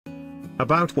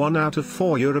About 1 out of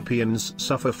 4 Europeans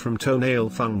suffer from toenail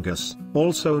fungus,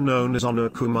 also known as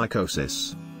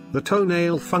onychomycosis. The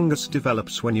toenail fungus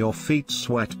develops when your feet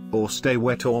sweat, or stay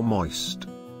wet or moist.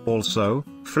 Also,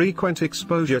 frequent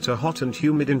exposure to hot and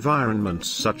humid environments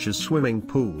such as swimming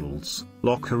pools,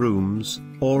 locker rooms,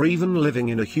 or even living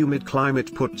in a humid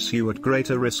climate puts you at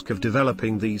greater risk of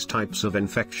developing these types of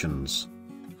infections.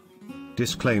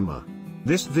 Disclaimer: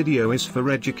 this video is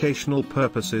for educational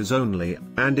purposes only,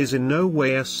 and is in no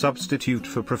way a substitute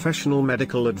for professional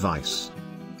medical advice.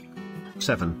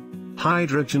 7.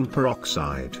 Hydrogen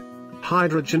peroxide.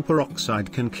 Hydrogen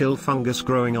peroxide can kill fungus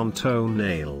growing on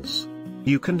toenails.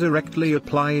 You can directly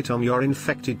apply it on your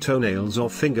infected toenails or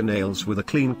fingernails with a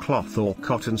clean cloth or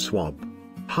cotton swab.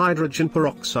 Hydrogen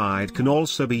peroxide can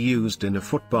also be used in a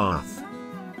foot bath.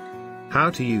 How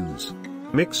to use: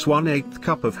 mix 1/8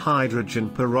 cup of hydrogen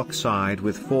peroxide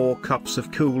with 4 cups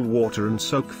of cool water and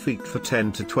soak feet for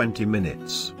 10 to 20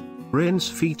 minutes. Rinse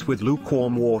feet with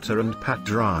lukewarm water and pat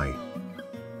dry.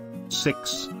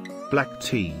 6. Black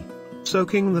tea.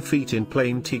 Soaking the feet in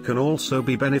plain tea can also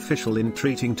be beneficial in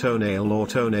treating toenail or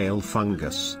toenail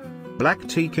fungus. Black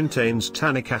tea contains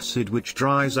tannic acid which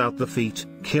dries out the feet,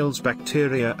 kills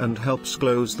bacteria and helps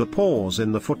close the pores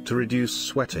in the foot to reduce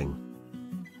sweating.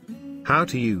 How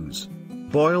to use: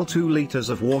 boil 2 liters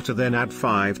of water, then add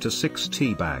 5 to 6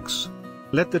 tea bags.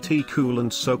 Let the tea cool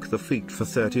and soak the feet for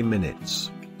 30 minutes.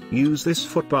 Use this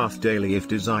foot bath daily if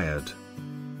desired.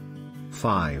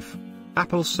 5.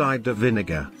 Apple cider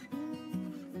vinegar.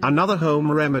 Another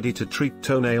home remedy to treat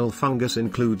toenail fungus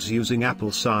includes using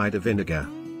apple cider vinegar.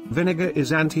 Vinegar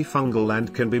is antifungal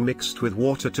and can be mixed with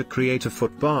water to create a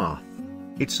foot bath.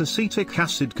 Its acetic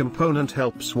acid component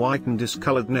helps whiten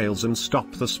discolored nails and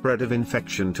stop the spread of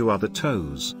infection to other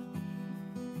toes.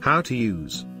 How to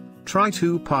use: try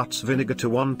 2 parts vinegar to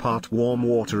 1 part warm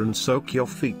water and soak your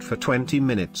feet for 20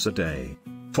 minutes a day.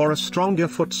 For a stronger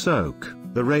foot soak,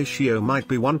 the ratio might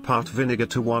be 1 part vinegar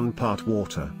to 1 part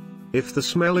water. If the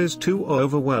smell is too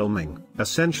overwhelming,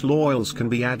 essential oils can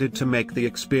be added to make the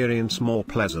experience more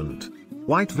pleasant.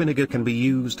 White vinegar can be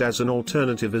used as an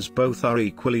alternative as both are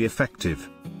equally effective.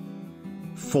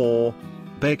 4.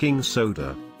 Baking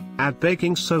soda. Add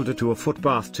baking soda to a foot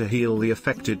bath to heal the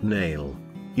affected nail.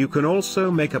 You can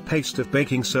also make a paste of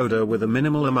baking soda with a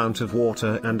minimal amount of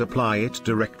water and apply it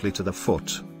directly to the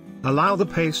foot. Allow the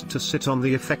paste to sit on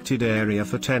the affected area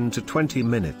for 10 to 20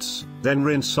 minutes, then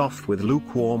rinse off with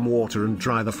lukewarm water and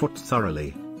dry the foot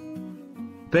thoroughly.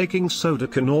 Baking soda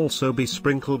can also be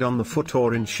sprinkled on the foot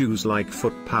or in shoes like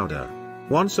foot powder.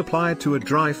 Once applied to a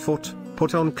dry foot,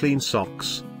 put on clean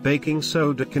socks. Baking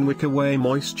soda can wick away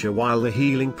moisture while the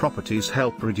healing properties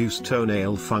help reduce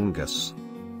toenail fungus.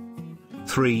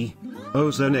 3.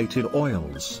 Ozonated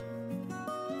oils.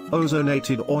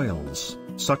 Ozonated oils,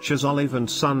 such as olive and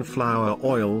sunflower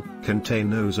oil,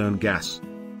 contain ozone gas.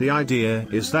 The idea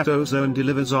is that ozone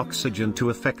delivers oxygen to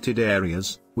affected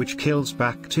areas, which kills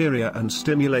bacteria and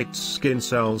stimulates skin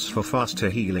cells for faster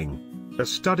healing. A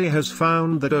study has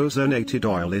found that ozonated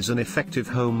oil is an effective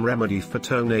home remedy for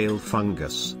toenail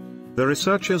fungus. The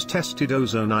researchers tested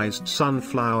ozonized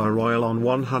sunflower oil on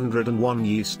 101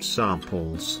 yeast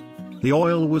samples. The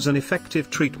oil was an effective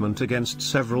treatment against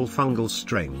several fungal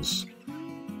strains.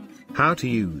 How to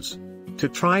use: to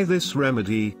try this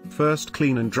remedy, first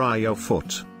clean and dry your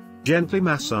foot. Gently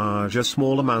massage a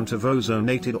small amount of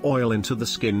ozonated oil into the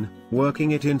skin,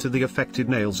 working it into the affected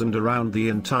nails and around the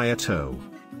entire toe.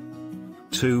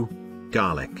 2.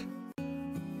 Garlic.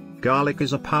 Garlic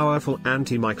is a powerful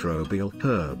antimicrobial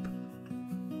herb.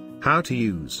 How to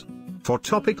use: for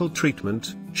topical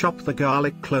treatment, chop the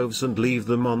garlic cloves and leave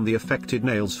them on the affected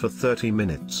nails for 30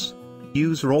 minutes.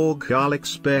 Use raw garlic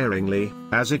sparingly,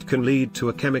 as it can lead to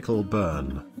a chemical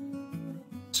burn.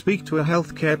 Speak to a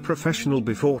healthcare professional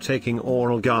before taking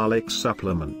oral garlic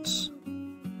supplements.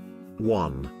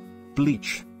 1.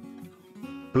 Bleach.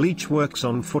 Bleach works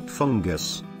on foot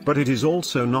fungus, but it is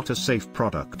also not a safe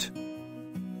product.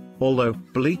 Although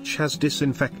bleach has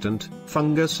disinfectant,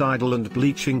 fungicidal and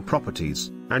bleaching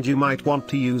properties, and you might want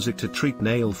to use it to treat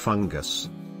nail fungus.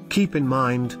 Keep in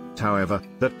mind, however,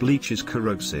 that bleach is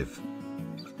corrosive.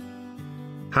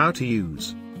 How to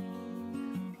use: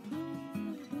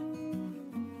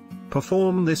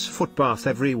 perform this foot bath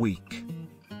every week.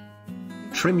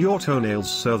 Trim your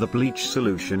toenails so the bleach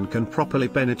solution can properly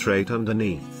penetrate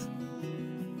underneath.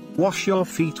 Wash your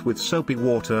feet with soapy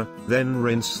water, then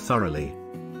rinse thoroughly.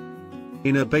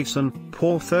 In a basin,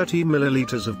 pour 30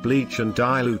 milliliters of bleach and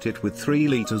dilute it with 3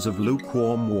 liters of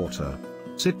lukewarm water.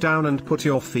 Sit down and put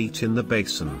your feet in the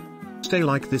basin. Stay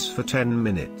like this for 10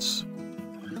 minutes.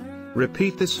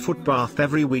 Repeat this foot bath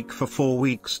every week for 4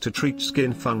 weeks to treat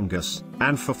skin fungus,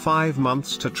 and for 5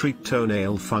 months to treat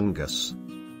toenail fungus.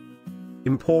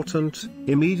 Important: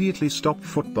 immediately stop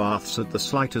foot baths at the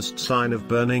slightest sign of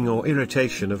burning or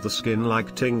irritation of the skin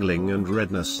like tingling and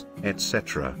redness,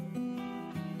 etc.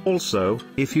 Also,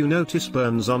 if you notice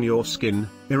burns on your skin,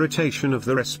 irritation of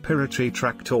the respiratory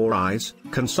tract or eyes,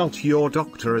 consult your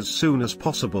doctor as soon as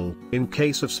possible. In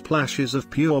case of splashes of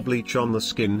pure bleach on the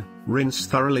skin, rinse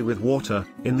thoroughly with water.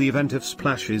 In the event of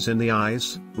splashes in the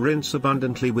eyes, rinse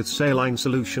abundantly with saline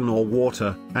solution or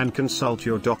water, and consult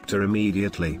your doctor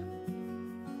immediately.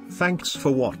 Thanks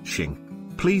for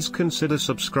watching. Please consider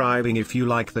subscribing if you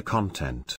like the content.